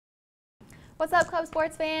What's up, Club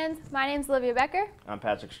Sports fans? My name's Olivia Becker. I'm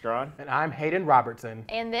Patrick Strawn. And I'm Hayden Robertson.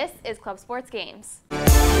 And this is Club Sports Games.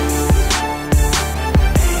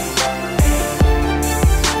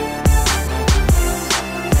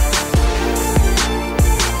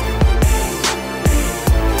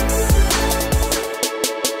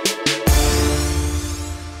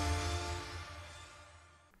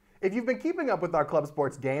 If you've been keeping up with our Club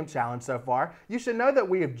Sports Game Challenge so far, you should know that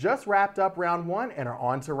we have just wrapped up round 1 and are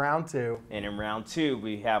on to round 2. And in round 2,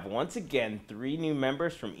 we have once again 3 new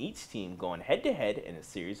members from each team going head-to-head in a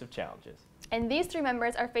series of challenges. And these 3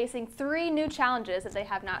 members are facing 3 new challenges that they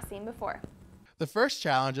have not seen before. The first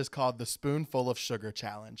challenge is called the Spoonful of Sugar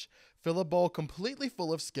Challenge. Fill a bowl completely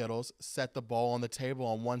full of Skittles, set the bowl on the table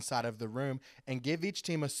on one side of the room, and give each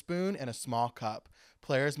team a spoon and a small cup.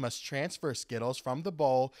 Players must transfer Skittles from the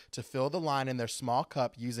bowl to fill the line in their small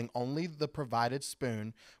cup using only the provided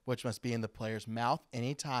spoon, which must be in the player's mouth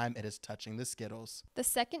anytime it is touching the Skittles. The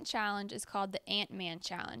second challenge is called the Ant-Man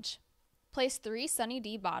Challenge. Place 3 Sunny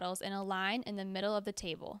D bottles in a line in the middle of the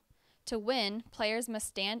table. To win, players must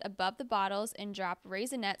stand above the bottles and drop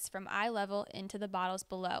Raisinets from eye level into the bottles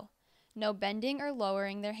below. No bending or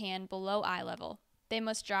lowering their hand below eye level. They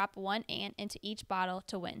must drop 1 ant into each bottle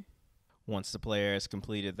to win. Once the player has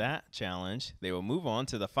completed that challenge, they will move on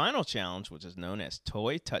to the final challenge, which is known as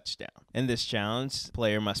Toy Touchdown. In this challenge, the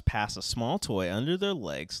player must pass a small toy under their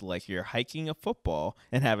legs like you're hiking a football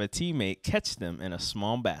and have a teammate catch them in a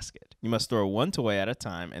small basket. You must throw 1 toy at a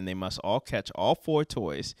time, and they must all catch all 4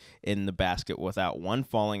 toys in the basket without one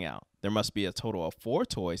falling out. There must be a total of 4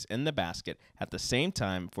 toys in the basket at the same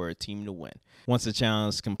time for a team to win. Once the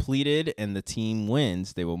challenge is completed and the team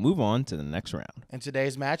wins, they will move on to the next round. In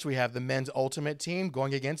today's match, we have the men's ultimate team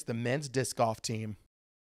going against the men's disc golf team.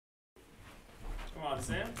 Come on,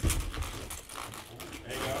 Sam.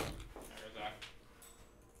 There you go.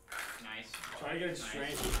 Nice. Try to get it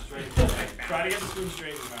straight. Try to get the spoon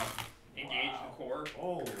straight in your mouth. Engage the core.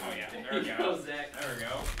 Oh Yeah. There we go. There we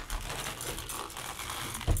go.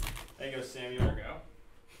 There you go, Samuel. There we go.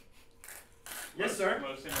 Yes, sir.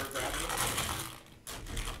 Most center of gravity.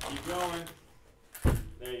 Keep going.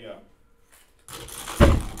 There you go.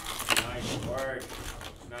 Nice work.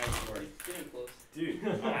 Nice work. Getting close. Dude,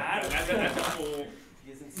 That's a full.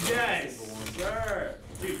 yes, sir.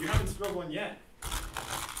 Dude, you haven't scored one yet.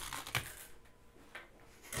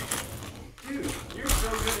 Dude, you're so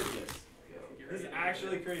good at this. This is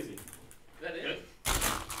actually crazy. Is that it?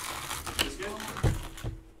 This good?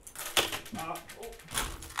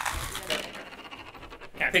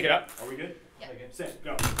 Can I pick it up? Are we good? Yeah. Okay. Set,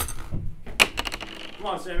 go. Come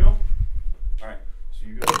on, Samuel. All right. So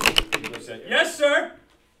you go. You go set. Yes, sir.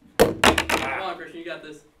 Come on, Christian, you got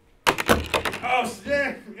this. Oh,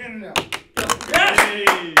 snap. No. Yes.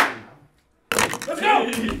 Hey. Let's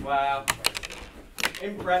go. Wow.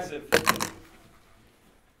 Impressive. All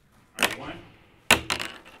right, 1,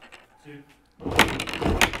 2.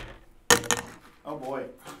 Oh boy.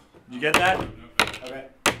 You get that? Okay.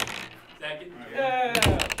 Second. Okay.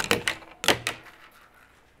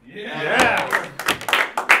 Yeah. Yeah.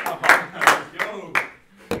 Let's go.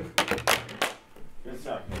 Good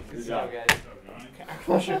stuff. Good job. guys.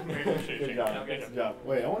 Good job. Good job.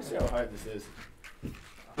 Wait, I want to see how hard this is.